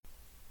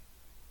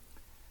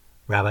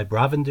Rabbi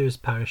Bravender's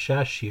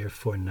Parashah Shir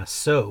for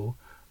Nassau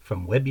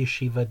from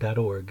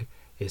webyeshiva.org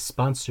is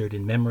sponsored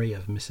in memory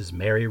of Mrs.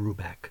 Mary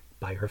Ruback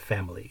by her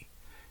family,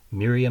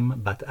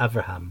 Miriam Bat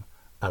Avraham,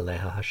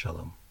 Aleha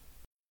Hashalom.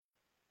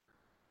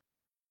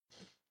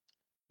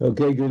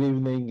 Okay, good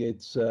evening.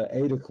 It's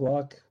 8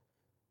 o'clock.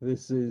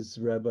 This is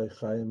Rabbi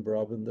Chaim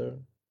Bravender,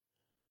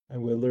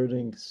 and we're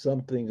learning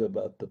something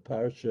about the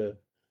Parsha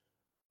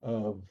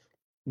of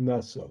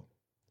Naso.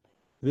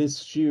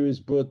 This shir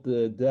is brought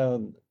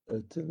down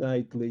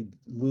tonight, Lui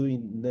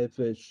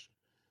Nefesh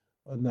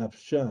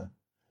Nafsha,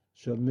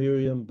 Shal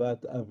Miriam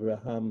Bat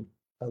Avraham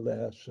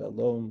Aleha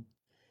Shalom,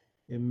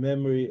 in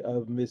memory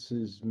of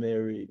Mrs.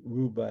 Mary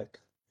Ruback,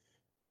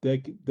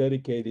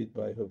 dedicated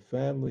by her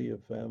family,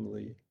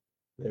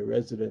 their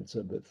residents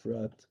of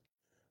Efrat,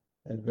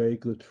 and very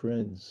good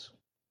friends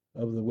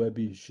of the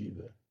Webbe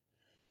Yeshiva.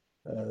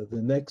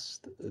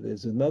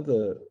 There's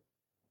another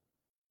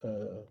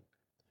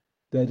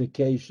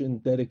dedication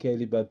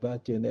dedicated by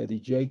Batya and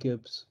Eddie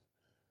Jacobs,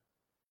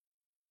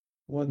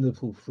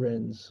 wonderful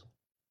friends,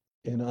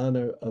 in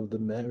honor of the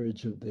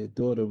marriage of their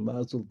daughter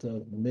Mazel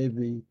Tov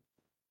Mevi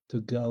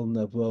to Gal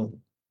Navon.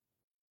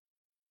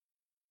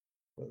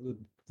 Well,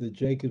 the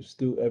Jacobs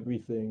do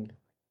everything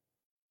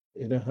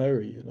in a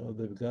hurry,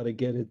 they've got to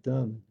get it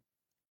done.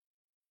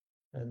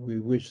 And we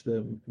wish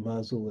them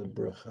Mazel and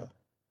Bracha.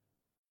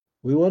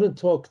 We want to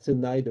talk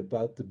tonight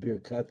about the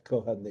Birkat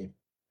Kohanim.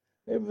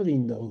 Everybody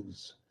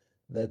knows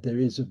that there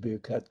is a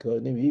Birkat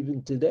Kohanim,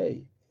 even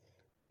today.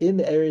 In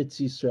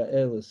Eretz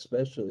Yisrael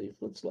especially,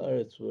 Chutz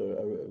La'aretz, for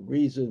a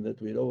reason that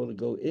we don't want to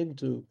go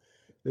into,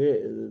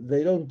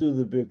 they don't do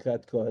the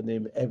Birkat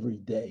Kohanim every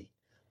day.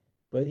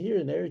 But here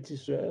in Eretz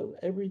Yisrael,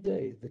 every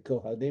day, the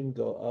Kohanim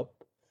go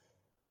up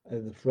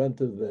in the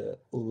front of the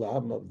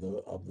ulam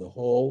of the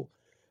hall,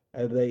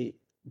 and they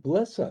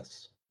bless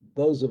us,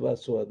 those of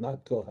us who are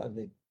not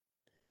Kohanim.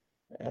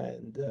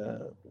 And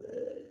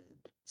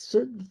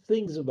certain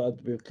things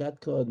about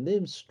Birkat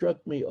Kohanim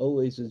struck me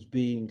always as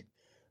being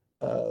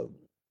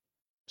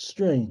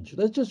strange.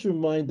 Let's just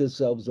remind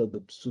ourselves of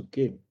the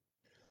psukim.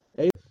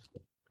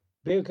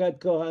 Birkat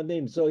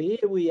Kohanim. So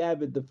here we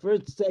have it. The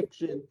first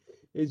section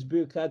is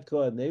Birkat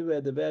Kohanim, where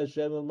the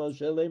Hashem al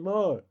Moshe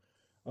Lemor,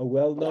 a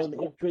well-known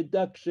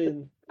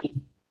introduction.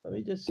 Let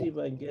me just see if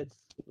I can get.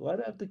 Why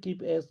do I have to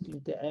keep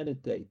asking to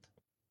annotate?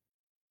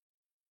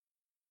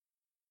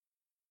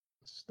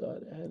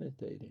 Start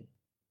annotating.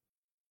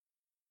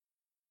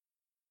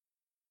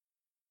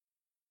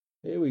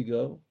 Here we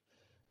go.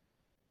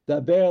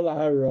 Daber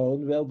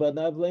l'Aaron vel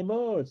banav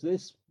lemor.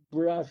 This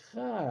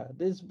bracha,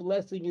 this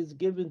blessing is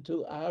given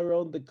to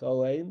Aaron the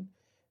Kohen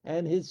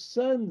and his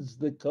sons,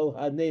 the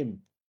Kohanim.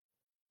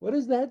 What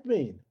does that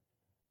mean?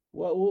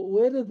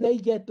 Where do they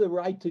get the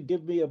right to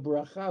give me a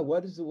bracha?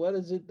 What is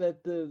it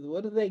that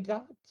what do they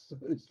got, so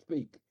to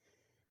speak?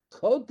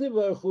 Kol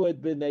tivarchu et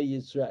bnei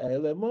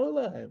Yisrael emor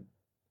lahem.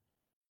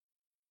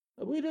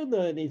 We don't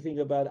know anything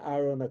about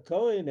Aaron a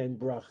Kohen and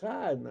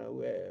bracha.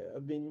 I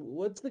mean,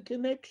 what's the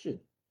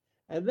connection?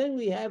 And then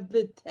we have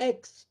the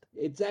text.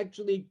 It's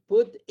actually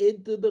put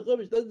into the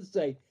Chumash. It doesn't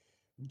say,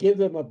 give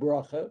them a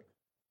bracha,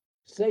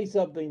 say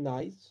something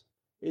nice.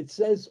 It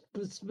says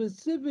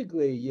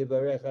specifically,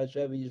 Yivarech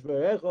Hashem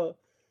Yishvarecha,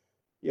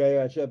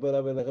 Yair Hashem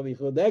Panav Elecha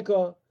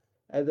V'Yichodeka,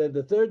 and then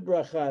the third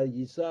bracha,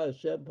 Yisa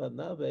Hashem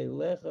Panav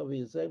Elecha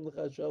V'Yisem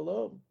Lecha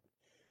Shalom.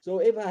 So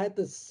if I had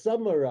to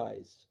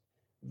summarize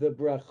the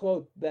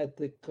brachot that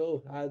the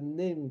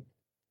Kohanim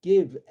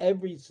give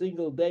every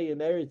single day in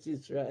Eretz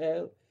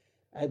Yisrael,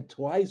 and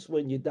twice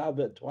when you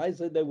daven,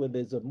 twice a day when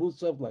there's a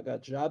musaf like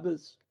at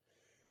Shabbos,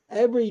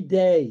 every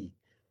day.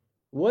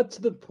 What's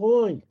the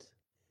point?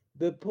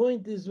 The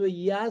point is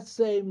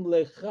v'yasem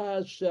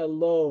lecha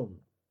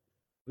shalom.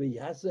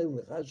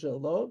 V'yasem lecha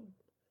shalom,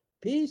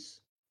 peace.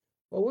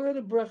 Well, what kind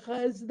of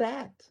bracha is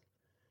that?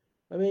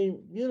 I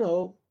mean,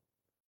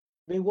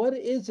 what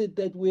is it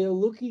that we're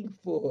looking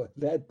for?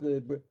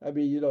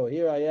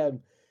 Here I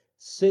am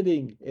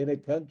sitting in a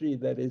country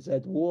that is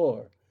at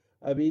war.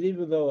 I mean,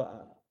 even though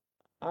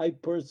I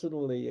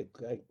personally am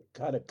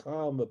kind of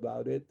calm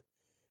about it,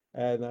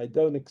 and I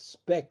don't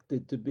expect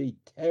it to be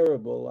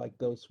terrible like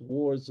those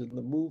wars in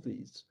the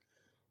movies.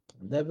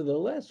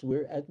 Nevertheless,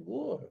 we're at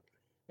war.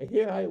 And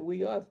here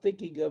we are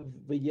thinking of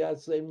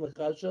V'yasem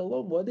Lecha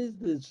Shalom. What is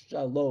this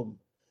shalom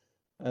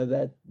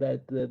that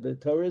the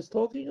Torah is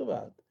talking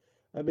about?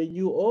 I mean,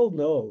 you all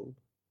know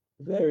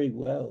very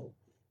well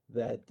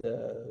that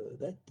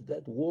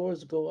that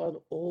wars go on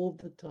all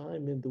the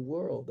time in the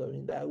world. I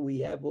mean, that we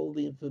have all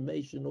the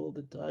information all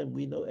the time.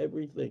 We know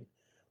everything.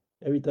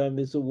 Every time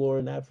there's a war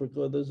in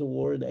Africa, there's a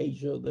war in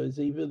Asia. There's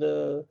even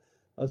a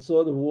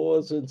sort of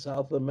wars in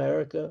South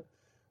America.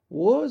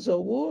 Wars are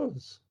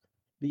wars.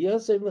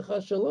 B'yasem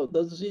lecha shalom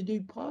doesn't seem to be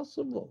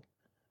possible.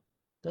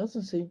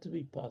 Doesn't seem to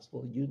be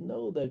possible. You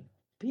know that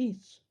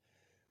peace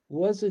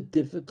was a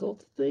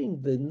difficult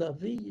thing. The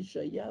Navi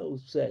Yeshayahu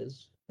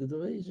says,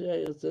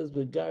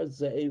 "V'gar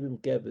ze'evim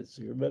keves."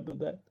 You remember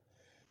that?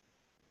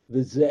 The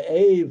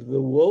ze'ev,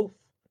 the wolf,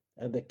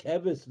 and the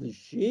keves, the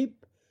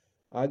sheep,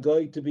 are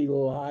going to be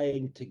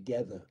lying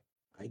together.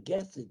 I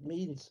guess it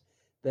means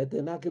that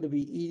they're not going to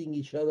be eating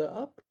each other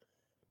up.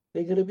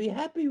 They're going to be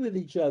happy with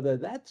each other.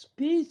 That's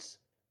peace.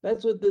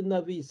 That's what the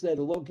Navi said.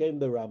 Along came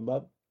the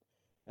Rambam,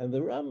 and the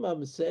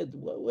Rambam said,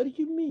 what do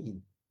you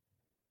mean?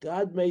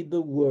 God made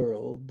the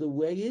world the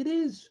way it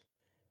is.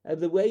 And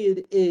the way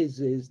it is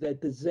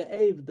that the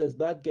Ze'ev does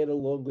not get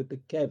along with the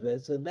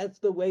Keves, and that's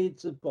the way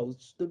it's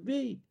supposed to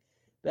be.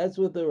 That's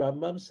what the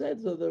Rambam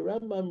said. So the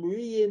Rambam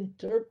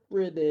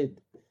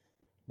reinterpreted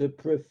the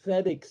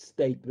prophetic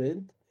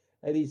statement,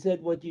 and he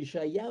said what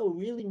Yeshayahu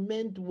really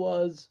meant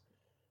was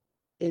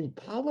in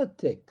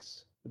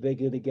politics, they're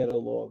going to get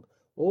along.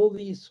 All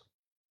these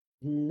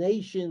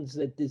nations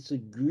that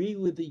disagree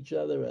with each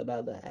other and are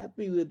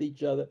unhappy with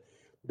each other,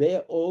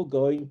 they're all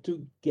going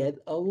to get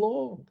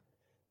along.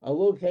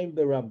 Along came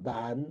the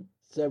Ramban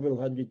several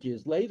hundred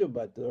years later,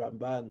 but the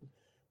Ramban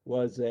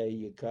was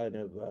a kind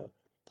of a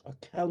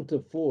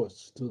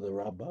counterforce to the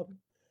Rambam.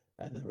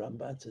 And the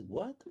Ramban said,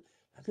 what?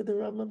 How could the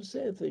Rambam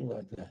say a thing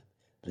like that?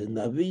 The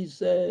Navi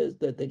says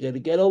that they're going to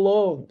get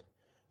along.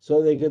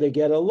 So they're going to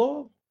get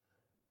along.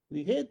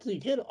 You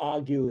can't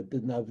argue with the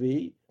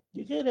Navi.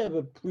 You can't have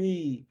a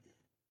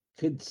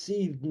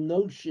preconceived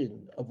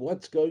notion of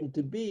what's going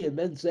to be and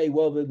then say,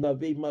 well, the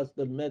Navi must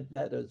have meant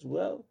that as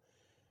well.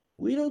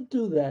 We don't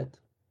do that.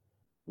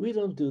 We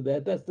don't do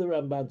that. That's the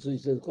Ramban. So he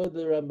says, the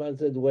Ramban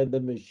said, when the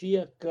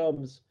Mashiach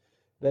comes,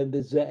 then the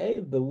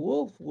Ze'ev, the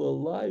wolf,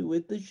 will lie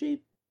with the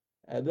sheep,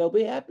 and they'll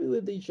be happy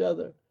with each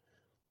other.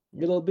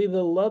 It'll be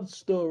the love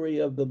story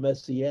of the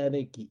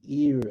Messianic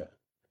era.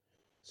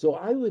 So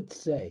I would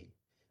say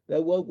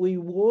that what we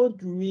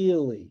want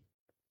really,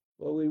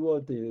 what we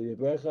want to,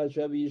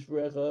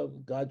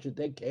 God should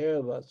take care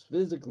of us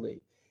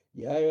physically.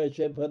 Like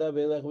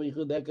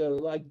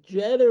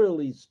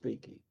generally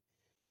speaking,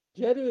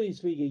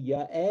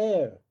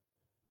 Ya'er,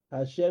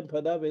 Hashem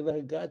Panav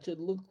Elecha, God should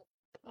look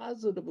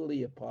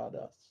positively upon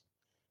us,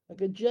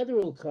 like a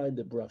general kind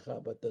of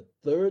bracha. But the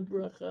third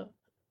bracha,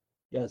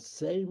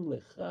 Yasem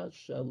Lecha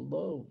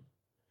Shalom,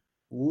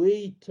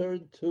 we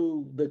turn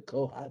to the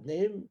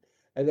Kohanim,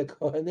 and the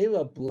Kohanim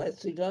are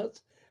blessing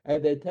us,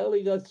 and they're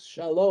telling us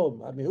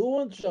Shalom. I mean, who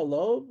wants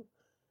Shalom?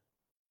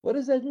 What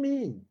does that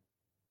mean?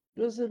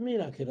 What does it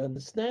mean? I can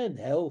understand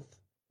health,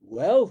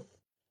 wealth,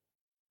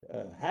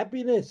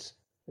 happiness,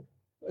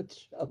 but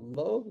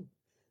Shalom,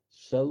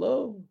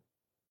 Shalom.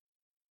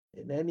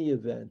 In any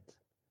event,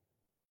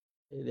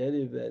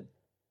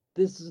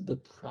 this is the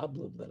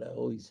problem that I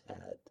always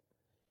had,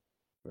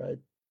 right?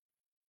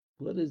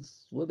 What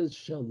is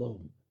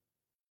shalom?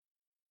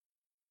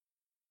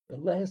 The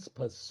last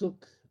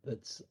pasuk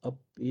that's up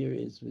here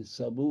is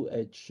V'samu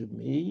et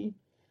Shemi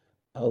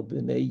al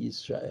bnei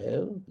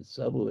Yisrael.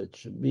 V'samu et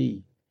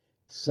Shemi.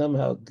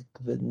 Somehow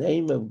the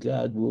name of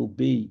God will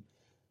be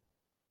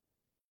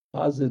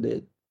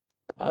posited,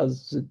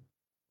 posited,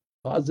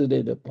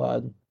 posited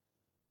upon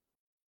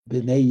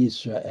bnei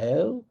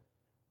Yisrael.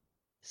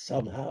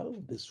 Somehow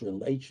this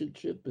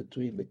relationship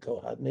between the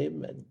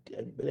Kohanim and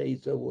Bnei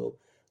Yisrael will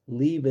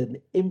leave an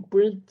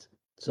imprint.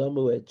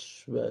 Samuel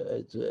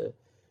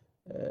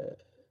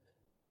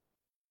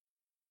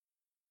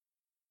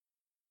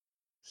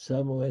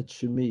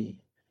Shemi.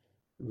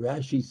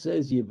 Rashi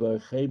says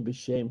Yivarchem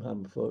b'Shem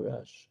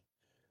Hamforash,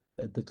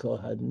 that the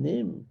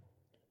Kohanim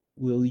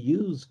will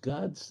use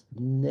God's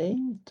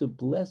name to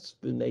bless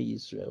Bnei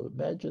Yisrael.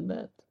 Imagine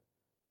that.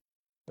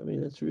 I mean,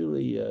 that's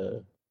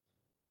really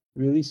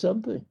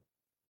something.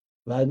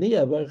 V'ani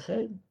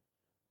Avarchem.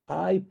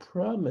 I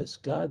promise,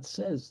 God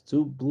says,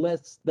 to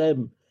bless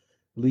them.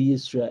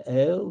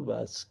 LiYisrael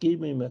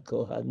v'askimim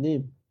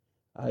kohanim.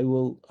 I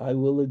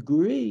will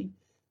agree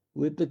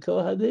with the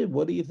Kohanim.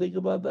 What do you think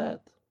about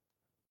that?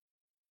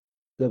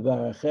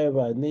 Devarachem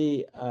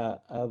ani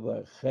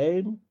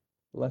avarchem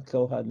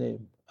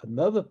laKohanim.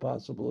 Another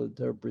possible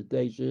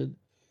interpretation.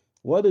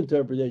 One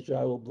interpretation,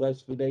 I will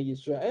bless Bnei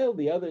Yisrael.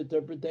 The other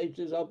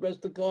interpretation is I'll bless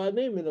the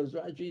Kohanim. And as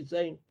Rashi is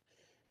saying,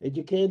 and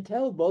you can't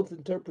tell, both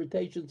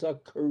interpretations are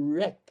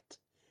correct.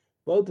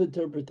 Both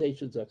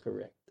interpretations are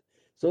correct.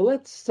 So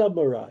let's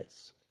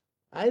summarize.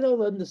 I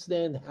don't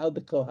understand how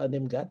the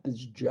Kohanim got this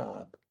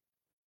job,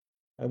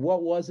 and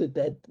what was it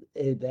that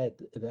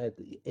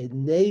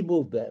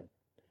enabled them?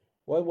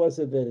 What was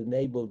it that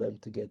enabled them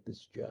to get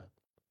this job?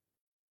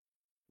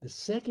 The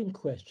second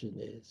question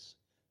is,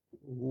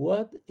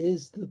 what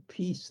is the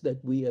peace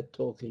that we are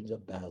talking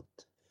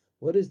about?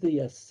 What is the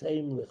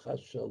Yasem Lecha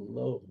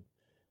Shalom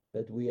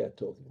that we are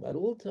talking about? In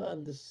order to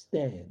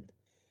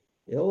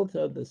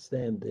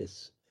understand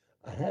this,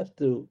 I have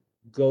to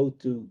go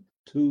to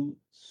two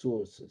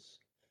sources.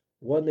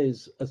 One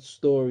is a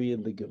story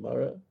in the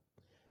Gemara,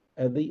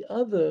 and the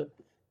other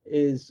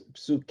is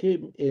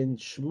psukim in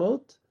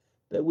Shmot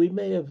that we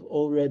may have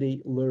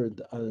already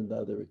learned on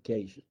another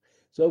occasion.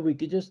 So we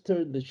could just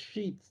turn the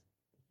sheet.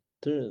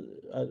 I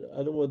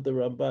don't want the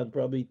Ramban,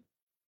 probably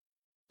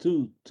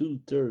two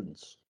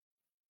turns.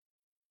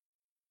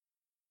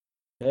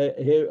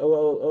 Here,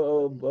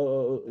 no,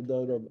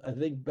 no. I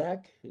think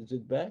back. Is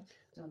it back?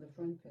 It's on the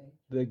front page.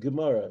 The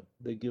Gemara.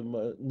 The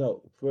Gemara.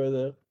 No,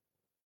 further,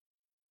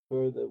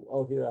 further.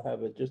 Oh, here I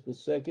have it. Just a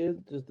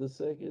second. Just a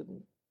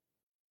second.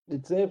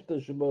 It's after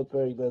Shemot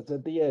Perek. That's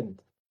at the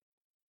end.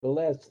 The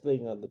last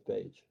thing on the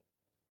page.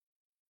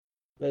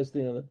 Last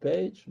thing on the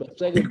page.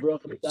 Second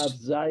bracha, Tav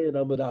Zayin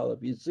Amud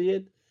Aleph. You see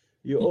it?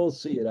 You all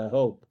see it, I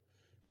hope.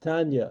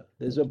 Tanya,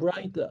 there's a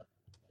Braita.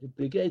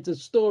 It's a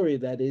story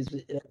that's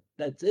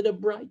in a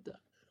Braita.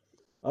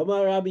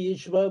 Amar Rabbi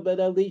Yishmael ben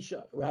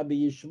Elisha. Rabbi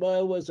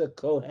Yishmael was a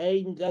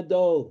Kohen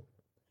Gadol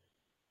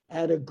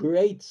and a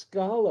great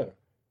scholar,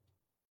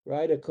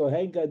 right? A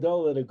Kohen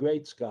Gadol and a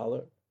great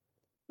scholar.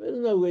 I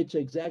don't know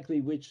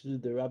exactly which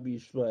the Rabbi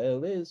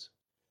Yishmael is.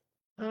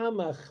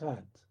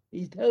 Hamachat.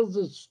 He tells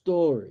a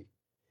story.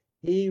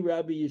 He,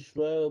 Rabbi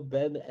Yishmael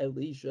ben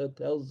Elisha,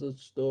 tells a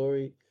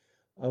story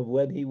of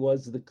when he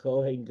was the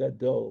Kohen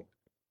Gadol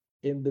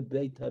in the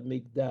Beit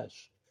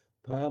HaMikdash.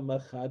 Pam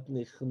achat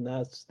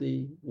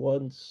nichnasti.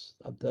 Once,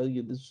 I'll tell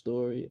you the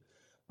story.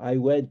 I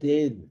went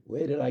in.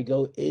 Where did I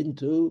go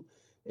into?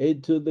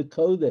 Into the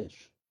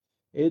Kodesh,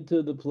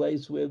 into the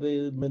place where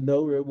the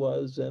menorah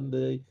was and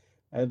the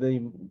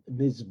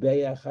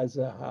Mizbeach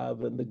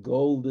HaZahav and the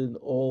golden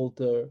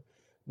altar.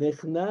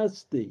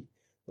 Nichnasti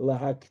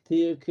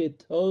lahaktir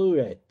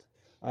ketoret.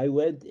 I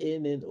went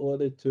in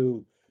order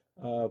to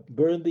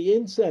burn the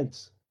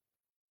incense.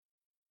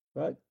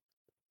 Right?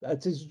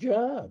 That's his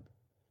job.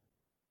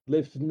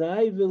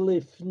 Lifnai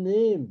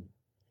v'lifnim.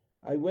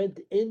 I went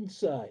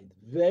inside,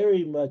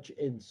 very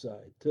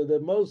inside, to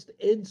the most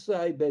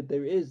inside that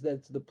there is.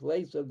 That's the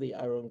place of the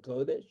Aron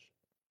Kodesh.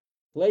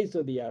 Place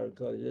of the Aron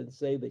Kodesh. It didn't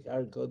say the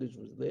Aron Kodesh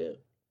was there.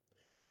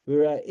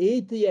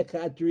 V'ra'iti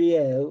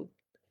akatriel,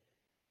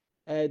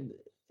 and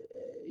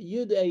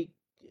Yudei,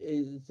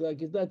 it's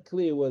like it's not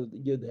clear what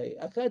Yudei.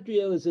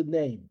 Akatriel is a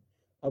name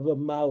of a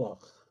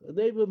malach, a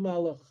name of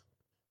malach.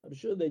 I'm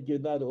sure that you're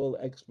not all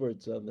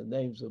experts on the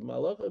names of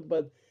malachim,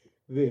 but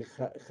the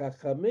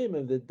Chachamim,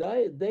 in the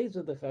days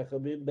of the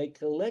Chachamim, they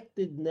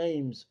collected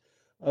names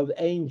of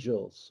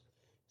angels.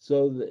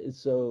 So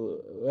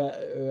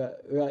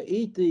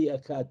Ra'iti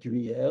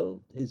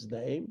Akatriel, his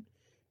name,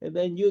 and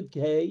then Yud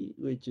Kei,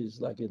 which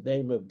is like a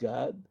name of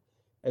God,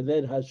 and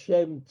then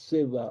Hashem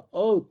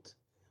Tzivaot.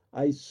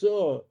 I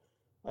saw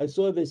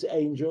this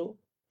angel,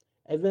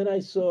 and then I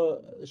saw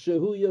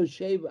Shehu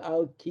Yoshev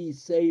al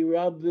Kisei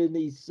Rav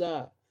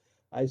Nisa.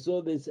 I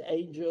saw this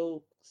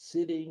angel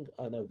sitting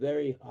on a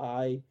very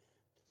high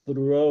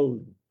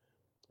throne,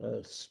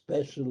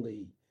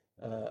 especially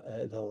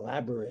an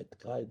elaborate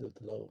kind of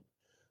throne.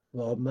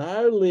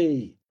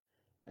 Marley,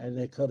 and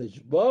the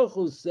Kadosh Baruch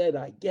Hu said,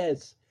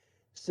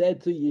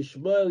 said to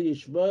Yishmael,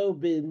 Yishmael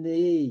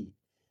b'ni,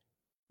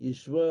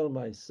 Yishmael,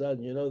 my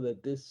son. You know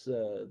that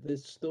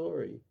this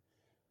story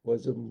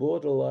was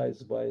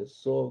immortalized by a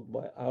song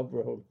by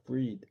Avraham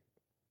Fried.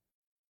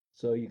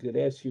 So you could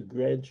ask your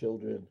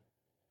grandchildren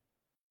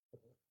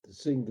to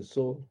sing the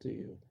song to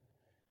you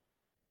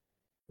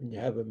when you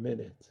have a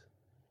minute.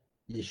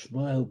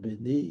 Yishmael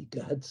b'ni,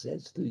 God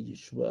says to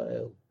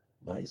Yishmael,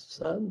 my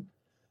son,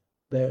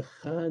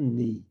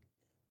 Berchani,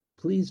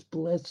 please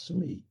bless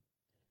me.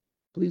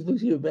 Please, can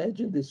you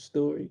imagine this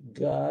story?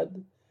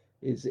 God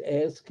is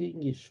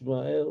asking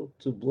Yishmael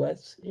to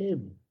bless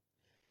him.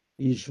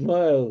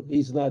 Yishmael,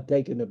 he's not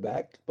taken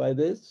aback by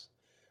this.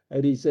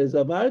 And he says,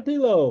 Amarti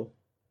lo,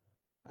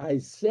 I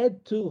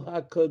said to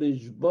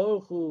HaKadosh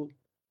Baruch Hu,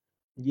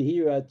 Yehi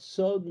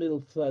ratzon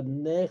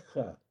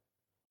milfanecha.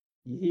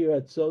 Yehi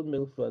ratzon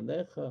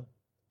milfanecha.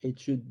 It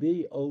should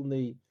be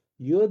only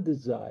your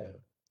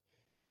desire.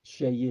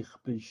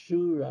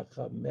 Sheyichbeshu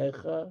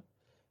rachamecha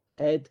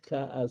et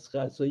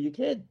ka'ascha. So you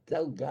can't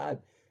tell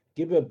God,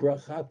 give a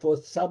bracha for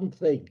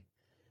something.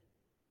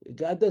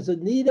 God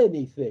doesn't need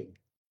anything.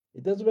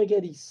 It doesn't make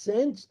any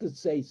sense to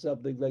say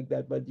something like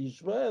that. But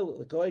Yishmael,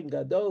 the Kohen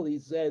Gadol, he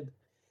said,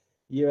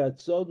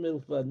 Yiratzon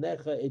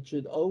milfanecha, it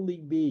should only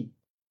be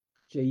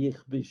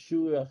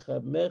sheyichbeshu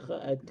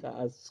rachamecha et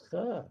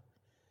ka'ascha,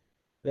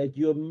 that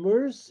your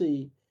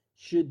mercy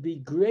should be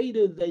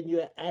greater than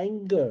your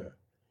anger.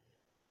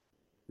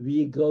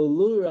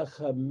 V'yigolu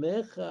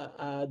rachamecha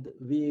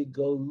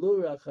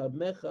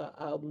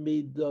al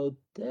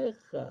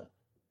midotecha,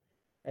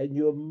 and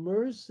your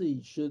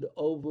mercy should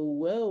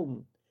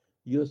overwhelm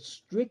your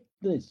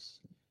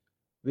strictness.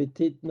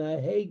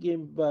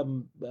 V'titnahegim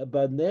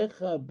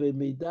banecha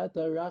b'midat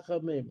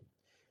harachamim,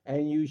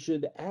 and you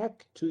should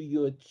act to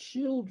your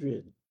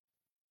children,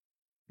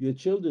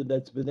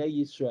 that's Bnei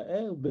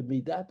Yisrael,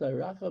 b'midat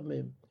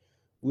harachamim,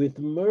 with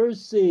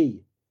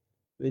mercy.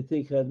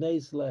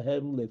 V'tichanes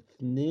lahem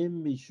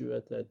lifnim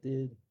mishurat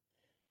hadin,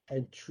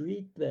 and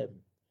treat them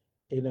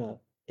in a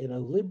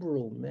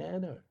liberal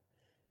manner.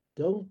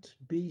 Don't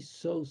be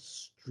so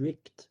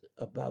strict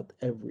about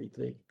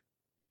everything.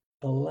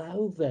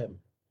 Allow them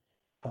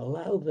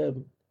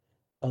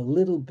a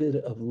little bit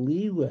of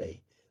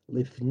leeway.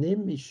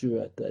 Lifnim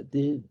mishurat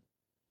hadin.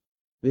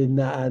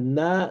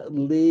 V'na'ana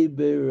li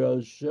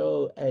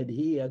b'rosho, and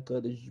he,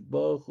 HaKadosh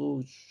Baruch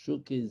Hu,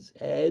 shook his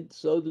head,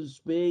 so to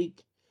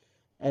speak,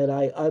 and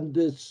I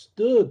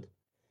understood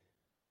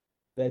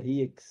that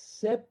he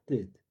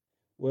accepted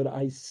what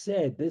I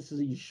said. This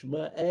is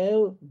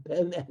Ishmael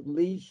ben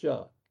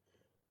Elisha,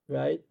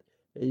 right?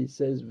 He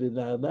says,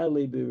 V'na'ana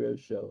li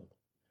b'rosho.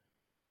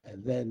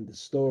 And then the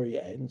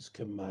story ends,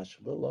 Kamash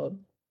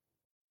Malon,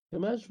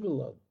 Kamash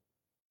Malon.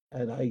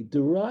 And I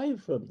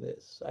derived from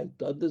this, I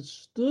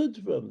understood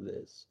from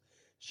this,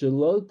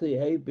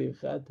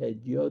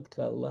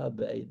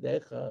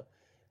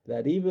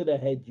 that even a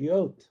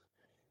hedyot,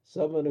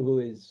 someone who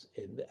is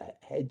in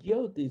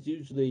hedyot is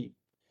usually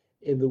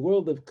in the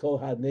world of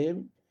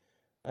Kohanim,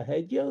 a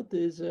hedyot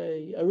is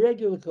a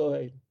regular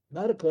Kohen,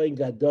 not a Kohen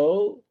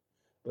Gadol,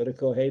 but a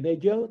Kohen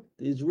hedyot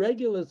is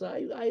regular. So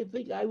I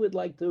think I would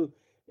like to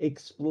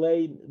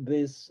explain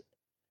this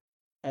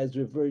as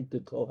referring to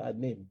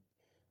Kohanim,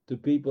 to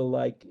people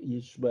like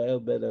Yishmael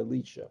ben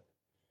Elisha,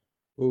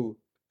 who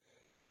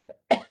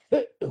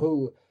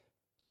who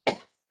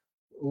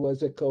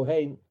was a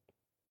Kohen,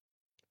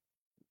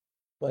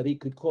 but he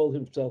could call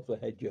himself a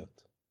Hedyot.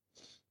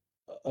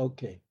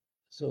 Okay,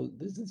 so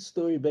does this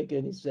story make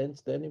any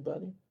sense to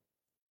anybody?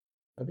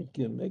 I mean,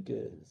 can it make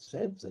a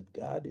sense that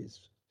God is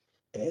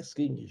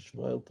asking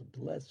Yishmael to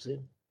bless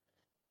him?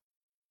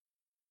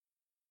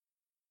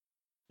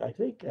 I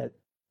think that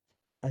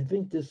I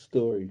think this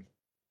story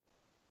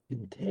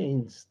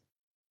contains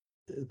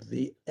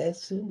the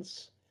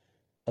essence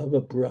of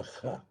a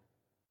bracha.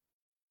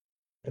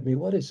 I mean,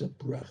 what is a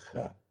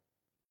bracha?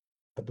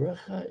 A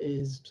bracha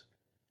is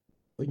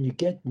when you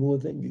get more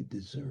than you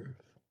deserve,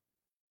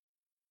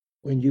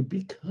 when you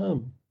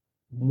become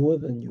more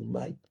than you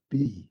might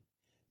be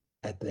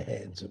at the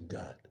hands of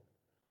God.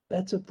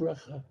 That's a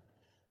bracha.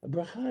 A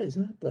bracha is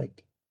not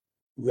like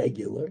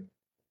regular,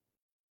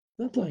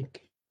 not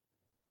like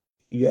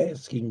you're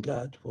asking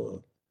God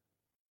for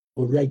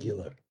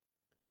regular.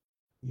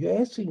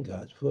 You're asking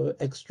God for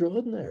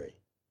extraordinary.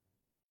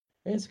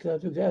 Ask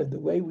God for God. The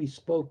way we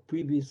spoke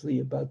previously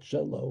about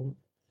shalom,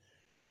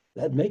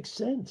 that makes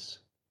sense.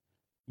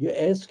 You're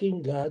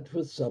asking God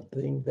for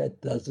something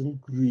that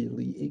doesn't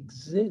really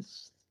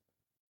exist.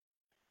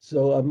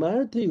 So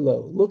Amarti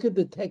lo, look at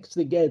the text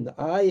again.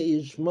 I,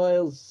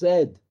 Ishmael,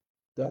 said,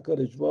 what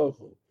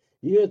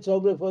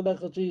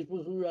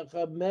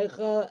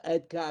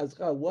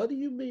do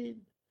you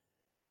mean?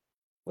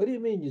 What do you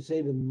mean? You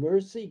say the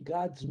mercy,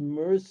 God's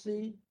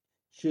mercy,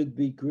 should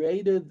be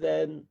greater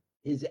than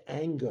his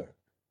anger.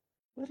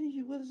 What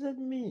does that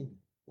mean?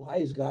 Why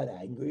is God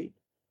angry?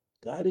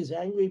 God is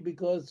angry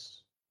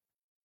because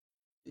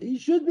he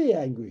should be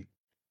angry.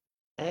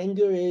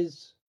 Anger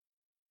is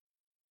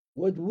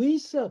what we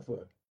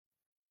suffer.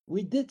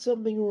 We did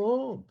something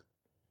wrong.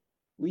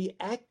 We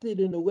acted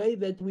in a way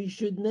that we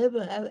should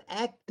never have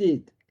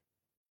acted.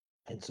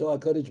 And so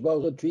HaKadosh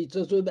Baruch Hu treats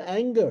us with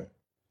anger.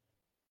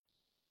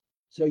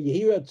 So that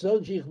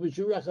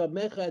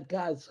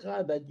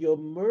your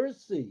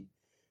mercy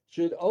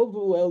should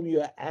overwhelm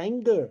your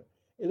anger.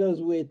 In other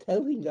words, we're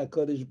telling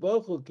HaKadosh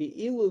Baruch Hu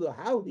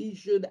how he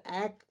should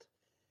act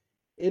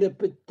in a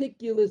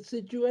particular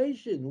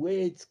situation where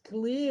it's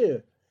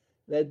clear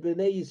that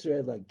Bnei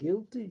Yisrael are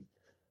guilty.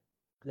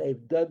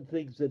 They've done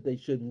things that they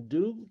shouldn't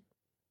do.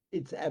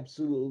 It's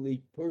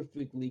absolutely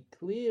perfectly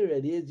clear.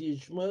 And here's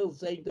Yishmael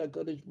saying to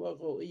HaKadosh Baruch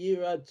Hu,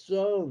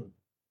 Yiratzon.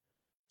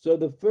 So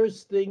the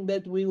first thing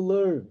that we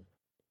learn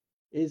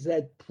is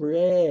that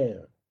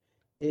prayer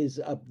is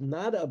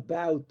not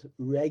about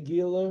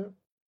regular,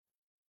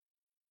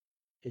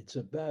 it's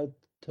about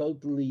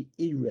totally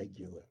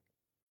irregular.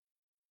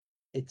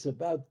 It's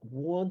about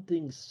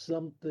wanting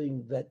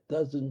something that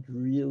doesn't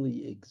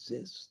really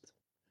exist.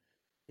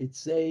 It's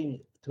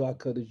saying to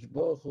HaKadosh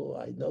Baruch Hu,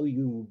 I know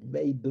you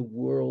made the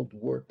world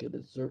work in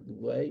a certain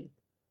way,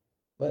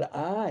 but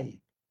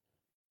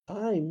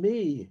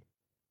me,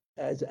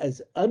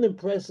 as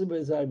unimpressive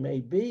as I may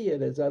be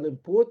and as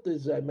unimportant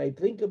as I may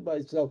think of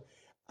myself,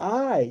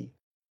 I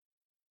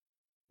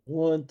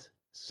want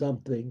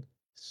something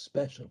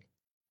special.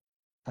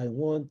 I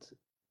want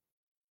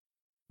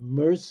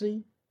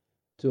mercy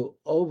to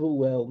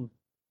overwhelm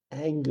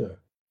anger.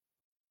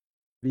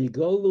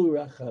 Vigolu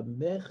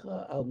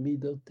rachamecha al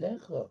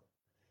midotecha.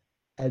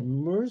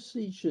 And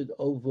mercy should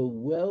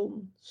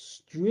overwhelm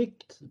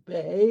strict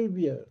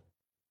behavior.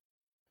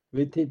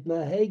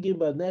 V'titnahegim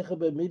banecha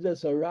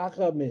b'midas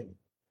harachamim.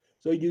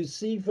 So you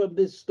see from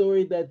this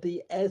story that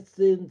the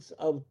essence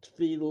of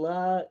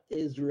tefillah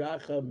is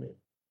rachamim.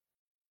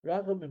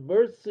 Rachamim,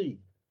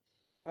 mercy.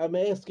 I'm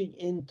asking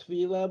in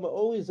tefillah, I'm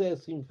always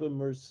asking for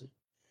mercy.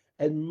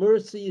 And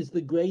mercy is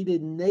the great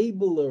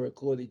enabler,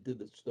 according to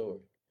the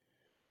story.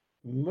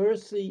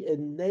 Mercy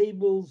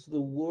enables the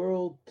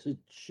world to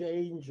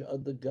change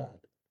under God.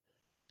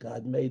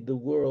 God made the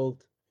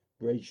world,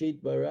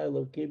 Breshit bara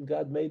Elokim,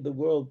 God made the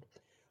world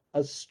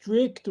a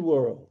strict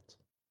world.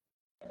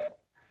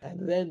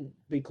 And then,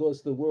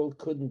 because the world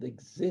couldn't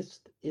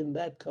exist in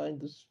that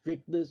kind of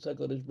strictness,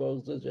 HaKadosh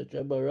Baruch says,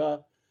 Hashem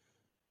bara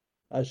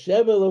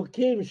Hashem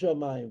Elokim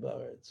Shamayim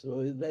V'Aretz.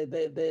 So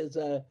there's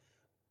a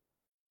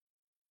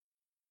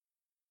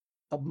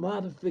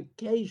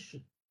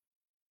modification,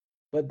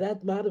 but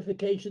that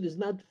modification is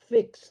not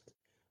fixed.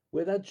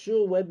 We're not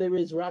sure when there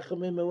is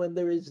rachamim and when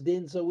there is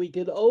din, so we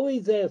can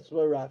always ask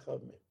for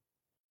rachamim.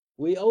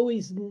 We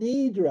always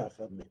need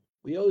rachamim.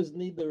 We always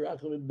need the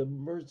rachamim, the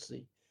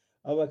mercy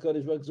of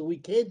HaKadosh Baruch Hu. So we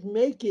can't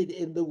make it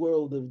in the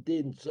world of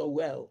din so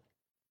well.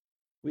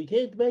 We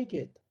can't make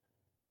it.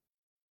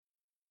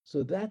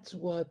 So that's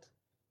what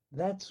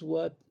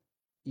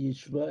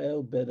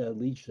Yishmael ben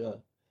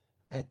Elisha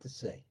had to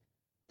say.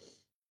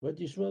 What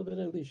Yishmael ben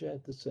Elisha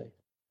had to say.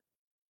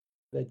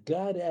 That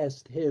God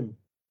asked him,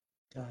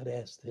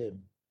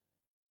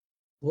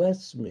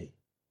 bless me.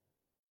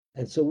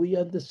 And so we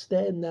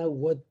understand now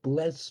what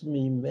bless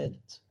me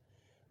meant.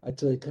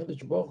 Until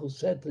HaKadosh Baruch Hu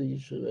said to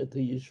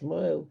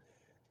Yishmael,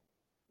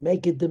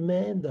 make a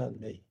demand on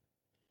me.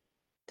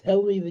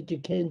 Tell me that you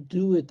can't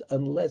do it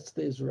unless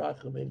there's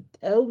rachamim.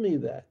 Tell me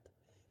that.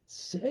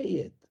 Say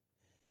it.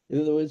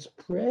 In other words,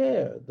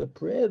 prayer. The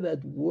prayer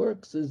that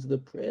works is the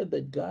prayer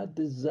that God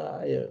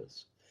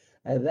desires.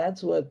 And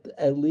that's what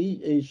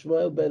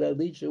Yishmael ben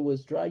Elisha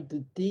was trying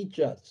to teach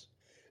us.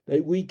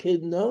 That we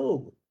can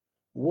know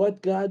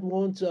what God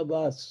wants of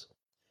us.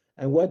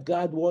 And what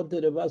God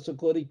wanted of us,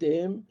 according to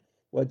him,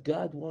 what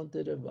God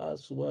wanted of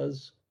us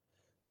was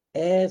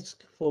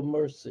ask for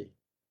mercy.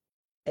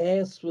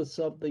 Ask for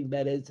something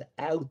that is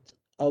out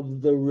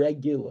of the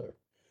regular,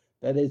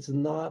 that is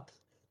not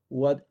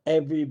what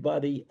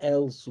everybody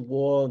else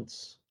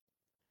wants.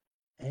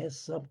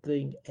 Ask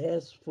something,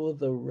 ask for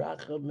the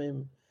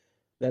rachamim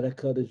that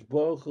HaKadosh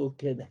Baruch Hu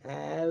can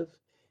have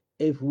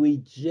if we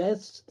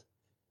just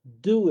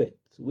do it.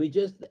 We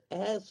just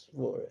ask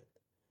for it.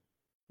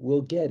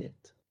 We'll get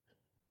it.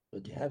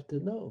 But you have to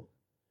know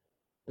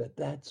that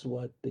that's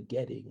what the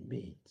getting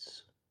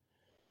means.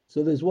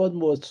 So there's one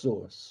more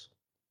source.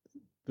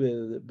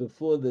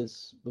 Before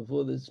this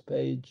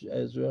page,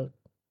 Ezra,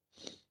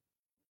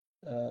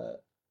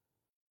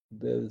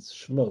 there's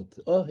Shmot.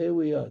 Oh, here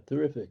we are.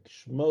 Terrific.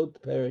 Shmot,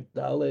 Perek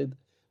Daled,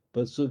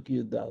 Pasuk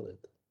Yud Daled.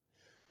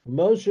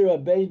 Moshe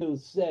Rabbeinu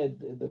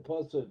said in the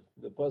pasuk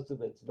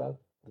that's not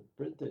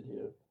printed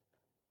here.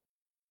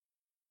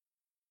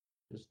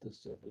 Just a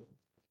second.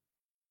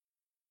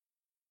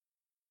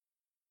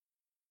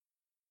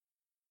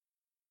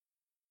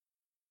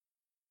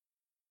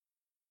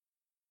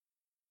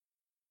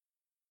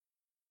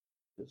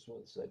 Just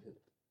 1 second.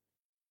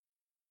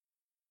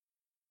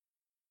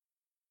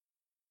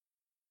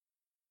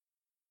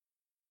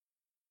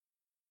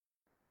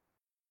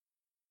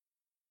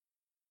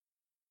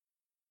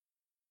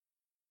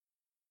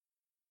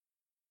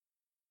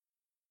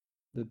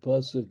 The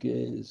pasuk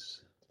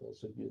is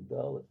pasuk Yud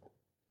Daled.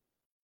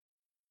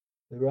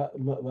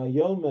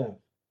 Vayomer.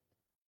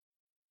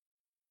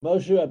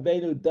 Moshe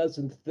Rabbeinu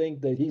doesn't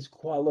think that he's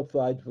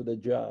qualified for the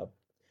job.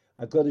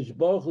 HaKadosh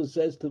Baruch Hu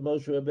says to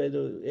Moshe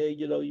Rabbeinu, hey,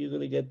 you're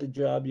going to get the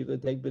job, you're going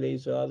to take Bnei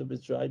Yisrael out of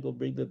Mitzrayim, go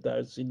bring them to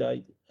Har Sinai,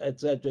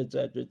 etc.,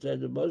 etc.,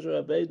 etc. Moshe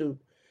Rabbeinu,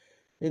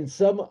 in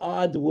some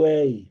odd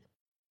way,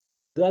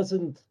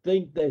 doesn't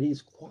think that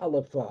he's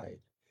qualified.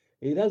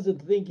 He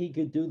doesn't think he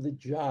could do the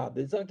job.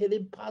 It's like an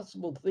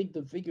impossible thing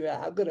to figure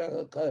out. How could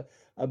a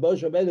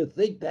Moshe Rabbeinu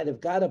think that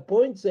if God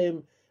appoints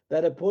him,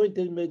 that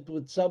appointment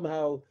would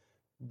somehow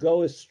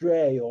go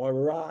astray or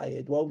awry?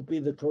 It won't be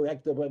the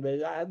correct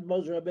appointment. How did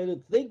Moshe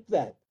Rabbeinu think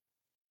that?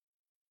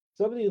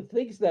 Somebody who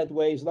thinks that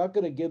way is not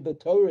going to give the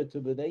Torah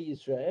to Bnei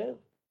Yisrael.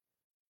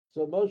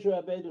 So Moshe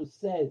Rabbeinu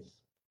says,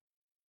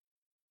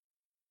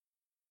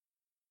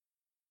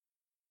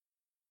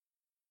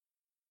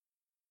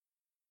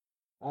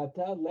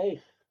 Ata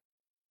lech.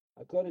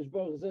 HaKadosh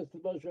Baruch Hu says to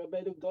Moshe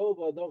Rabbeinu, go,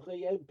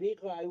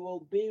 I will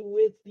be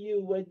with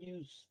you when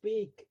you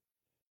speak.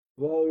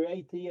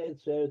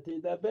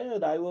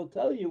 And I will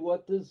tell you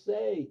what to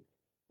say.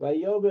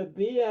 Vayomer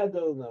bi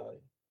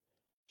Adonai.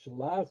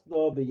 Shlach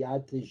no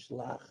b'yad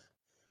tishlach.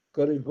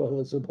 HaKadosh Baruch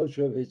Hu, so Moshe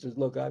Rabbeinu says,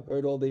 look, I've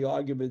heard all the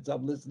arguments.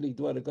 I'm listening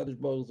to what HaKadosh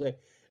Baruch Hu say.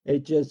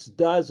 It just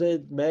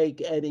doesn't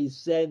make any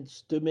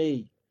sense to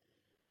me.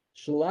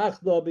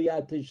 Shlach no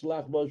b'yad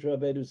tishlach, Moshe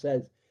Rabbeinu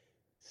says,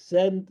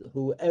 send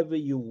whoever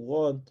you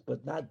want,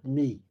 but not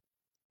me.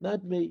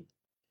 Not me.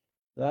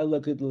 Now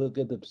look at the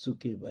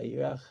psukim.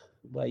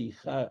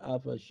 Vayichar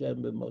af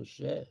Hashem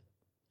b'Moshe.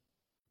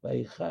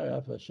 Vayichar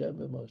af Hashem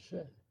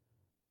b'Moshe.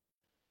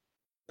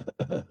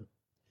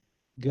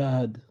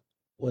 God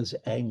was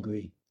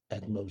angry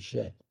at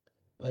Moshe.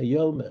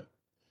 Vayomer.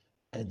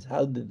 And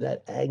how did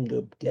that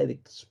anger get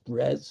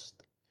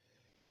expressed?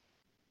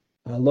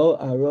 Halo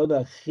Aaron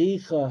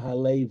achicha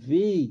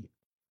halevi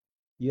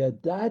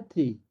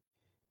yadati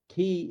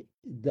ki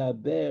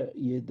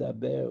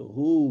yedaber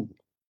hu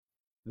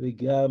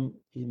v'gam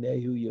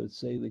hinehu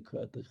yotzei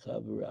l'kratecha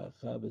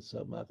v'ra'acha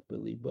v'samach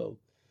b'libo.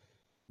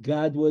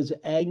 God was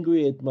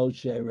angry at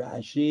Moshe.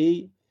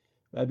 Rashi,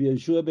 Rabbi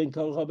Yeshua ben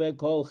Kolchaber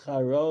kol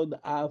charon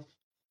af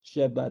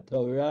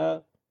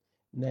shebatorah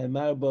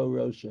ne'emar bo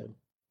roshem.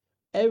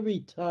 Every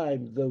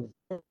time the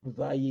verb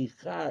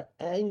vayichar,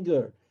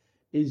 anger,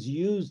 is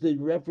used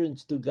in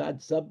reference to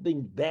God,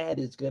 something bad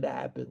is going to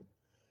happen.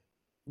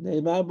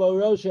 Ne'emar bo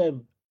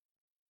Roshem,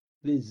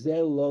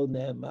 v'zeh lo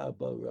ne'emar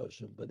bo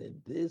Roshem. But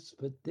in this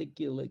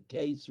particular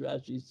case,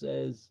 Rashi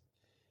says,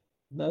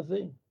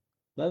 nothing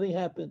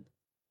happened.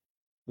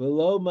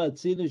 V'lo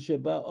matzinu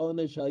sheba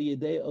onesh al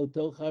yedei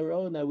oto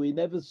charona. We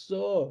never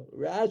saw,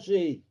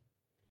 Rashi,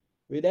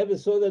 we never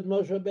saw that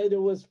Moshe Rabbeinu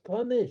was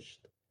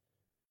punished.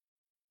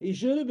 He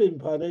should have been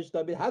punished.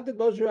 I mean, how could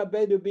Moshe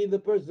Rabbeinu be the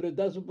person who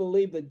doesn't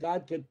believe that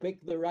God could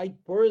pick the right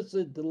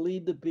person to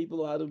lead the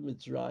people out of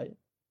Mitzrayim?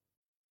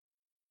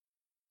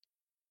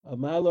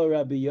 Amalo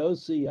Rabbi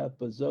Yossi,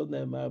 Hapazon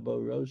Ne'emar bo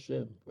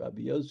Roshem.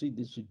 Rabbi Yossi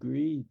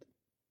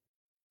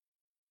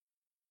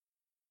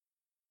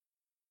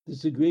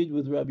disagreed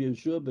with Rabbi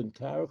Yeshua ben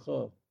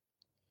Karcha.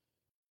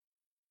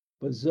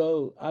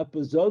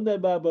 Hapazon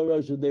Ne'emar bo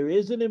Roshem. There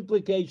is an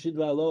implication,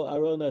 Valo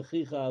Aron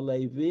Achicha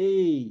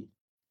Levi.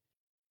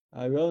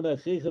 Aron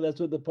Achicha,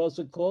 that's what the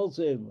Pasuk calls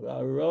him.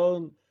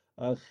 Aron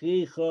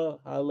Achicha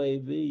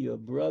HaLevi, your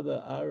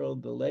brother Aaron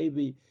the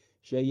Levi,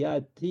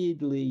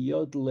 Sheyatid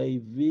liyot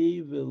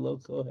Levi v'lo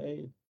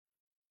Kohen.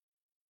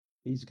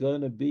 He's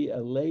going to be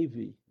a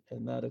Levi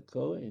and not a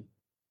Kohen.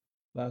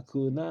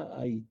 Vakuna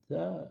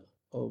aita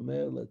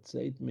omer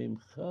letzeit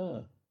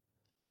mimcha,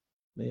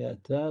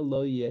 me'ata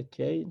lo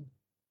yekain,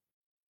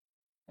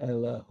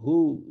 ela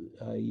hu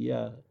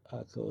haya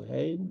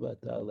HaKohen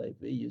v'ata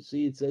Levi. You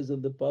see, it says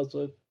in the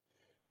Pasuk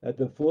that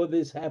before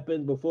this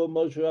happened, before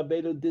Moshe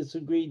Rabbeinu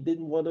disagreed,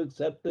 didn't want to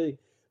accept the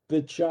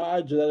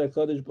charge that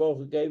HaKadosh Baruch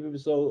Hu gave him,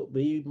 so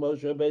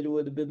Moshe Rabbeinu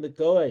would have been the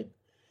Kohen,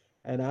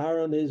 and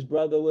Aaron, his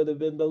brother, would have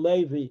been the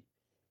Levi.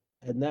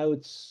 And now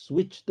it's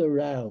switched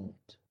around.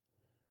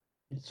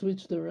 That's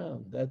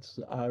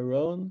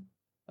Aaron,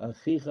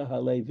 Achicha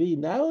HaLevi.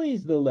 Now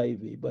he's the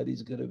Levi, but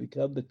he's going to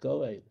become the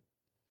Kohen.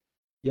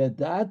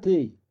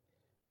 Yadati.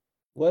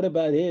 What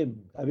about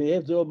him? I mean,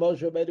 after all,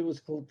 Moshe Rabbeinu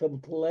was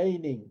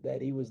complaining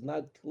that he was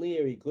not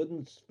clear. He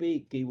couldn't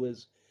speak. He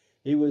was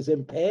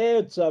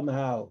impaired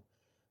somehow.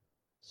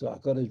 So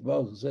HaKadosh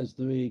Baruch Hu says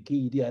to me,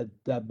 Ki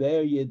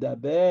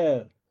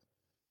yedaber.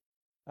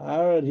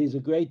 Aaron, he's a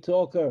great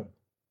talker.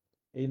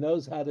 He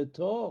knows how to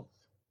talk.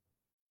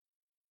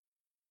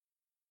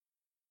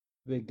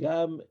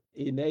 V'gam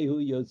inehu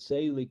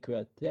yotzei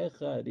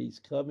likratecha. And he's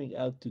coming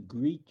out to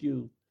greet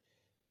you.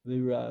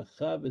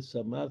 V'ra'acha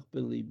v'samach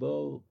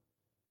b'libo.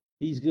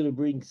 He's going to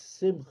bring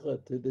simcha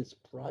to this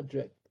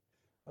project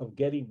of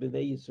getting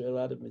Bnei Yisrael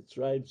out of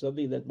Mitzrayim,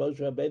 something that Moshe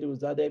Rabbeinu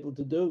was not able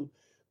to do.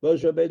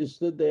 Moshe Rabbeinu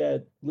stood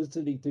there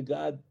listening to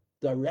God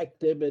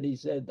direct him, and he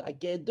said, I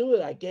can't do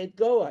it. I can't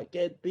go. I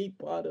can't be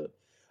part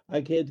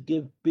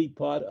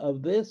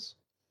of this.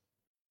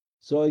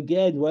 So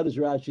again, what does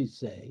Rashi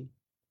say?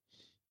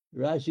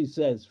 Rashi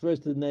says,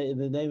 first in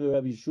the name of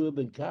Rabbi Yeshua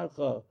ben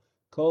Karcha,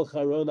 Kol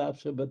Charon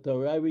Afsha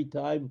b'Torah. Every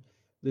time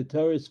the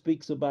Torah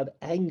speaks about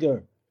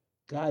anger,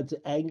 God's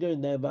anger,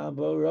 Ne'emar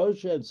bo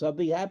Roshem,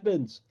 something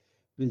happens.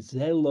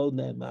 V'zeh lo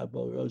Ne'emar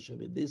bo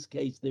Roshem. In this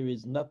case, there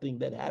is nothing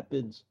that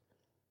happens.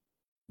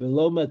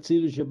 V'lo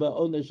matzilu sheba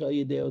onesh al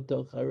yedei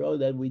oto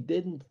charon. And we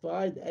didn't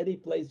find any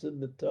place in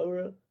the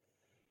Torah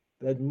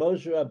that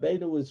Moshe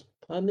Rabbeinu was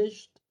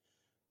punished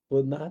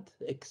for not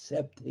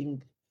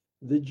accepting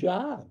the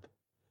job.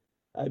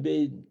 I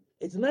mean,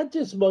 it's not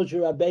just Moshe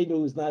Rabbeinu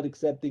who's not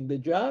accepting the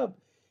job.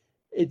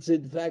 It's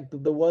in fact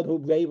the one who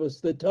gave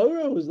us the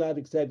Torah who's not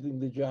accepting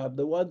the job.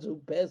 The ones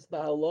who passed the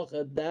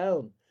halacha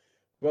down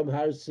from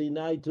Har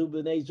Sinai to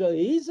Bnei Israel.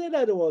 He said,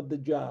 I don't want the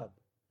job.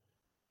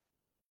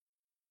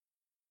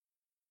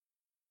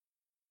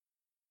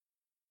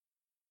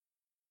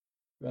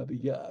 Rabbi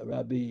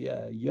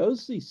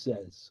Yossi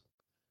says,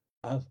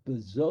 Af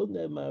b'zo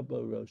ne'emar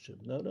bo Roshem.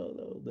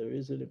 No, there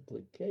is an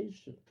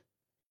implication.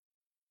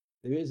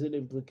 There is an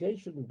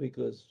implication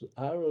because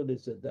Aaron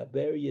is a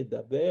daber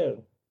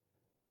yedaber.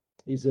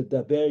 He's a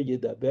daber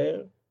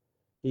yedaber.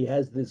 He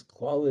has this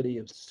quality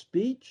of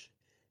speech.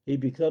 He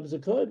becomes a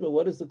Kohen. But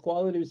what does the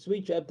quality of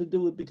speech have to do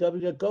with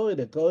becoming a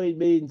Kohen? A Kohen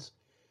means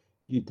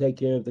you take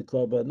care of the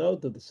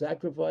korbanot, of the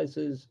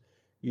sacrifices.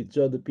 You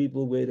show the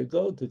people where to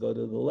go the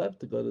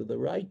left, to go to the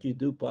right. You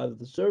do part of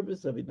the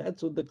service. I mean,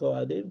 that's what the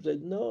Kohanim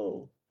said.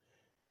 No.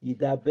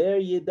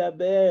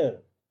 Yidaber.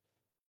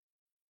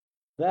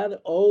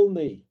 Not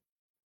only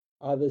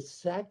are the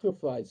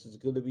sacrifices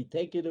going to be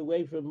taken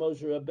away from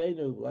Moshe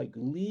Rabbeinu, like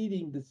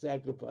leading the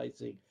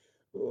sacrificing,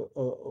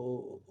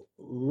 or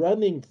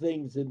running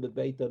things in the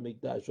Beit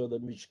HaMikdash or the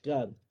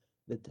Mishkan,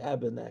 the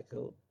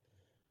tabernacle,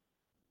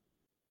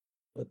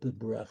 but the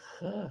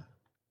bracha,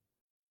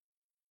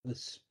 the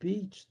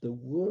speech, the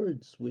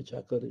words which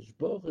HaKadosh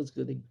Baruch Hu is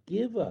going to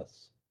give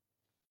us,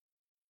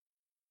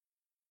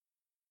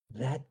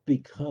 that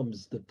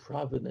becomes the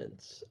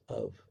provenance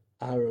of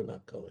Aaron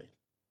HaKohen.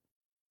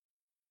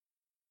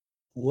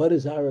 What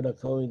does Aaron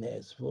HaKohen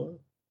ask for?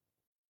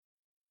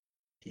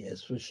 He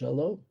asks for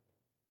shalom.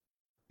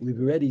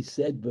 We've already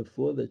said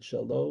before that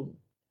shalom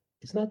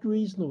is not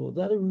reasonable,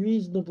 not a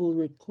reasonable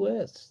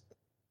request.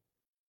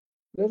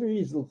 Not a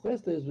reasonable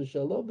request is for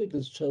shalom,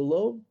 because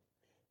shalom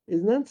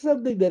It's not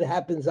something that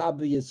happens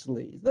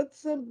obviously. It's not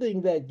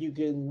something that you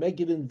can make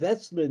an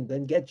investment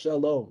and get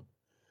shalom.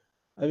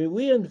 I mean,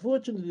 we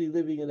unfortunately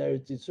living in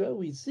Eretz Yisrael,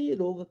 we see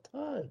it all the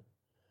time.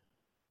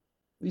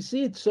 We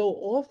see it so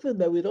often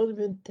that we don't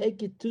even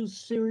take it too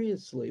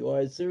seriously, or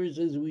as serious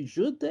as we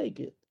should take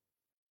it.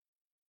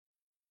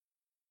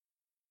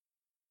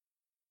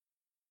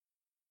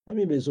 I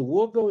mean, there's a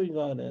war going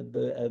on, and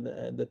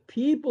the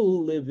people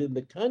who live in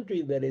the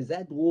country that is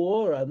at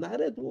war are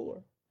not at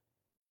war.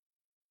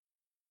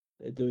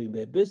 They're doing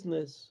their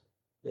business.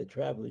 They're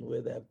traveling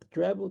where they have to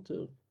travel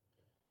to.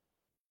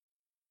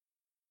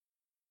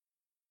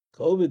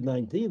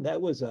 COVID-19,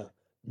 that was a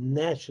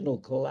national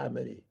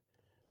calamity.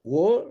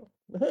 War,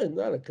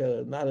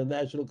 not a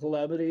national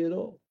calamity at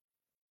all.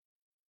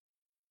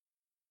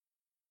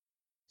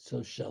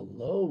 So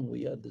shalom,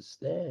 we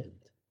understand,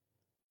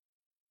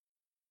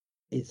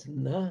 is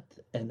not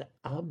an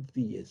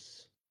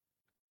obvious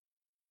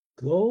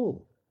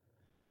goal.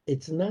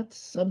 It's not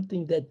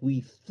something that we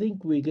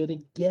think we're going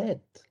to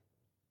get.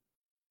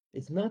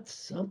 It's not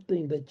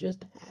something that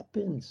just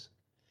happens.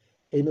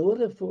 In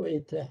order for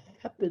it to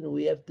happen,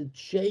 we have to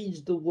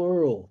change the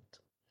world.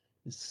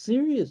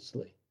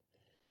 Seriously,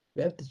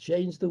 we have to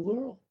change the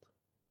world.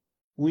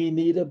 We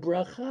need a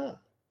bracha,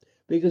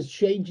 because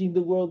changing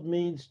the world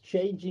means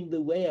changing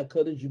the way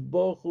HaKadosh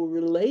Baruch Hu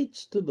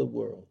relates to the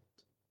world.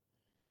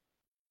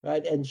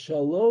 Right? And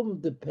shalom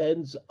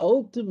depends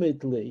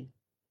ultimately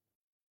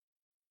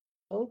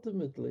on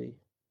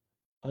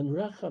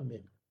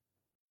rachamim.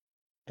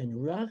 And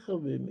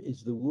rachamim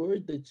is the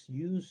word that's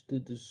used to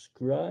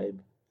describe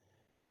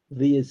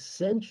the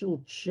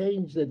essential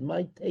change that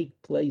might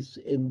take place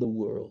in the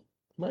world.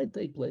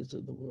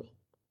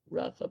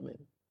 Rachamim.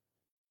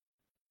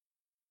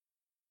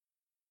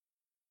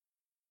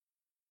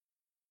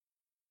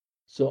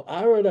 So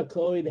Aaron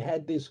HaKohen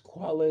had this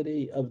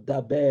quality of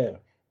daber.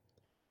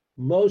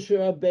 Moshe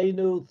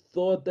Rabbeinu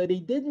thought that he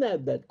didn't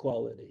have that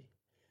quality,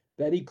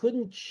 that he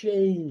couldn't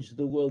change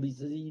the world. He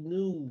said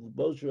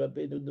Moshe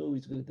Rabbeinu knew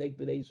he's going to take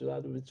Bnei Yisrael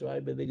out of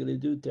Mitzrayim and they're going to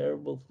do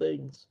terrible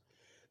things.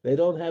 They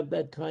don't have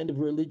that kind of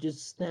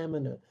religious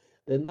stamina.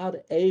 They're not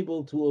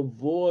able to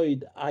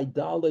avoid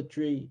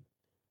idolatry,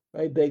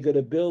 right? They're going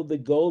to build the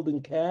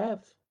golden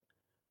calf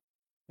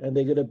and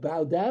they're going to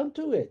bow down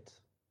to it.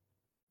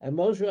 And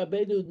Moshe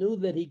Rabbeinu knew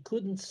that he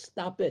couldn't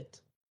stop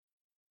it.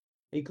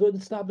 He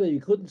couldn't stop it. He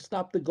couldn't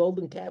stop the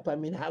golden calf. I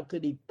mean, how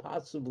could he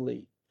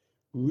possibly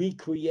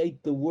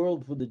recreate the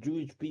world for the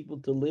Jewish people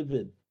to live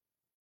in?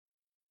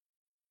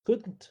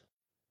 Couldn't.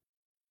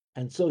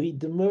 And so he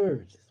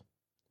demurred.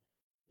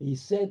 He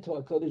said to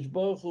HaKadosh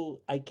Baruch Hu,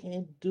 I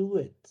can't do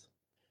it.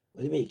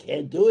 What do you mean he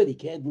can't do it? He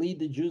can't lead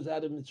the Jews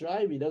out of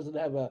Mitzrayim. He doesn't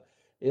have a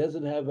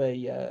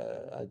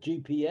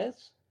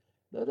GPS.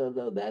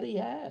 No, that he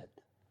had.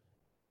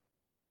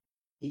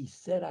 He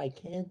said, I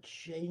can't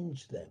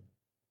change them.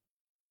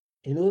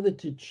 In order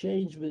to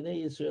change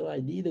Bnei Israel, I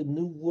need a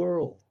new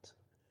world.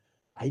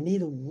 I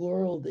need a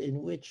world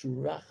in which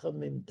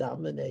Rachamim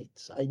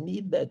dominates. I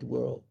need that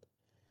world.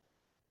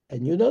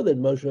 And you know that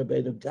Moshe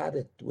Rabbeinu got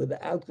it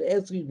without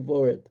asking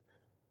for it.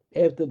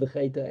 After the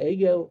Chet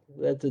HaEgel,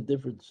 that's a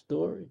different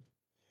story.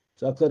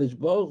 So HaKadosh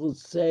Baruch Hu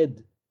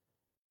said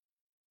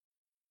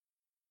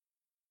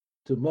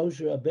to Moshe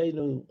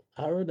Rabbeinu,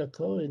 Aaron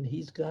HaKohen,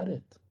 he's got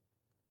it.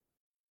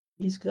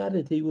 He's got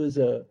it. He was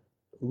a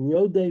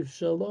Rodef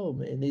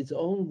Shalom in his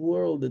own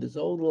world, in his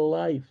own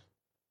life.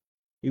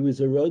 He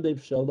was a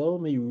Rodef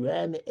Shalom. He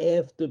ran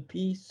after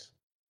peace.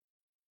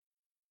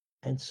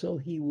 And so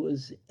he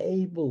was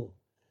able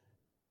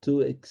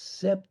to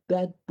accept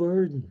that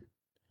burden,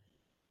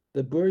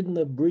 the burden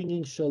of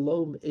bringing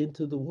shalom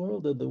into the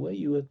world. And the way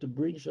you have to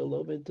bring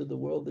shalom into the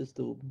world is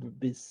to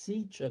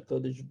beseech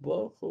HaKadosh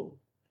Baruch Hu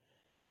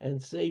and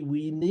say,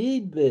 we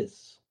need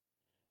this.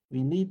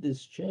 We need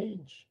this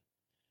change.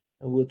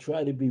 And we'll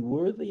try to be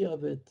worthy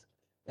of it.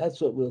 That's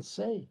what we'll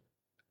say.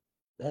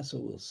 That's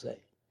what we'll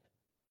say.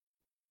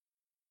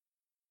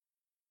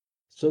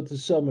 So to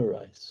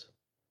summarize,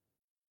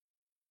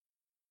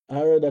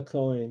 Aaron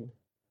HaKohen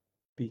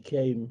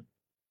became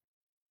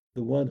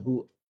the one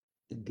who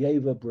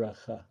gave a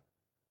bracha.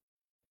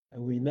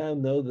 And we now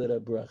know that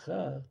a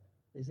bracha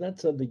is not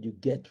something you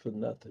get for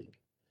nothing,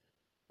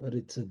 but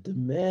it's a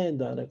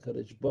demand on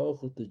HaKadosh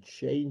Baruch Hu to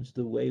change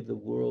the way the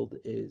world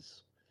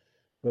is.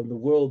 From the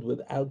world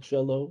without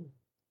shalom,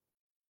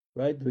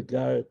 right,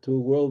 to a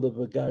world of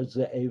Vagar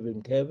Ze'ev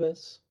and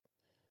Keves,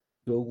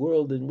 to a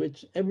world in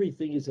which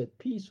everything is at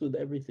peace with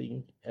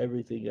everything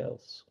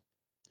else.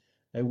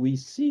 And we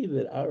see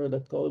that Aaron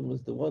HaKohen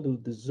was the one who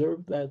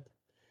deserved that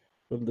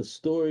from the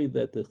story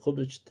that the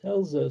Chumash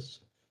tells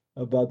us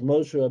about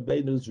Moshe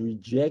Rabbeinu's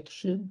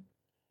rejection,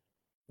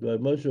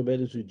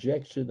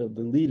 of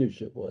the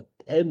leadership, or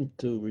attempt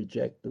to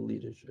reject the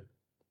leadership.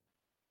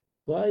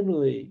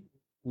 Finally,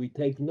 we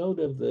take note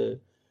of the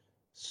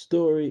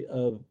story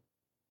of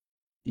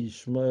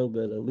Ishmael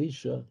ben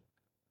Elisha,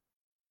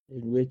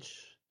 in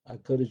which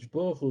HaKadosh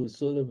Baruch Hu is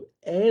sort of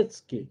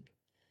asking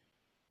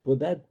for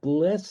that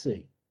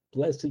blessing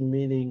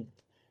meaning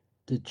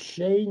to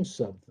change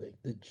something,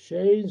 to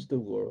change the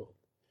world.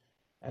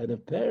 And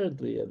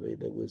apparently, I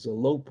mean, it was a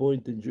low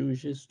point in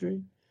Jewish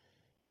history,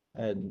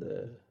 and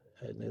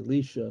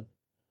Elisha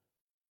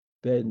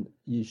ben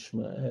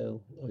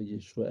Yishmael, or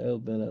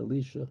Yishmael ben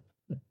Elisha,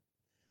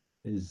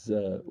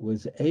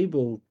 was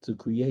able to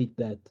create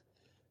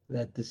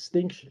that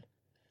distinction.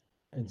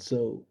 And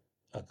so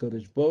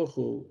Hakadosh Baruch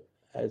Hu,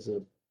 as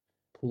a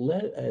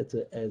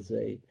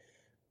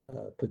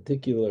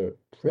particular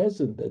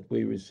present that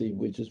we receive,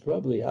 which is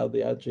probably how the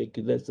Anshe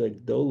Knesset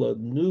Gdola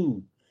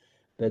knew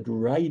that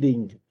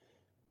writing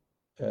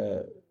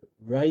the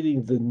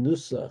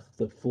nusach,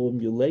 the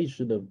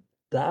formulation of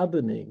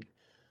davening,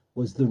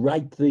 was the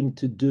right thing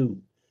to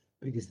do,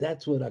 because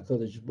that's what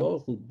HaKadosh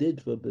Baruch Hu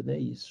did for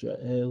Bnei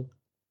Yisrael.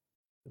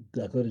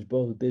 HaKadosh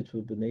Baruch Hu did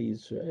for Bnei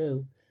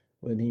Yisrael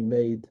when he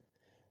made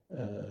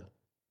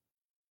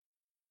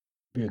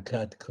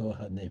Birkat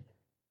Kohanim.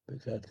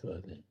 Birkat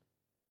Kohanim.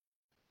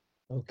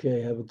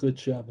 Okay, have a good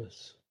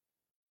Shabbos.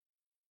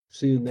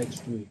 See you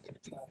next week.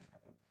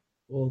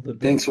 All the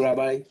best. Thanks,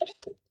 Rabbi.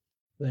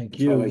 Thank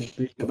you.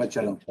 Shabbat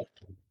shalom.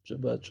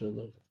 Shabbat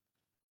shalom.